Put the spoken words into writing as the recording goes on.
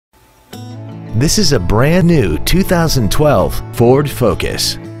This is a brand new 2012 Ford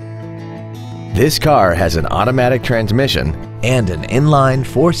Focus. This car has an automatic transmission and an inline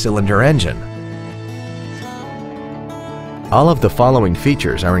 4-cylinder engine. All of the following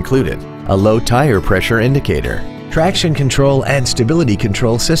features are included: a low tire pressure indicator, traction control and stability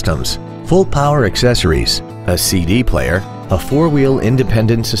control systems, full power accessories, a CD player, a 4-wheel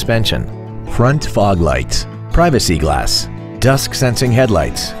independent suspension, front fog lights, privacy glass, dusk sensing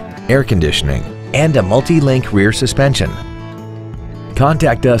headlights, air conditioning, and a multi-link rear suspension.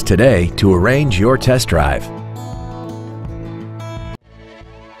 Contact us today to arrange your test drive.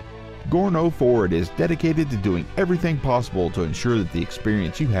 Gorno Ford is dedicated to doing everything possible to ensure that the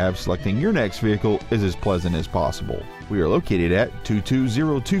experience you have selecting your next vehicle is as pleasant as possible. We are located at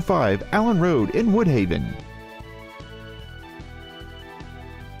 22025 Allen Road in Woodhaven.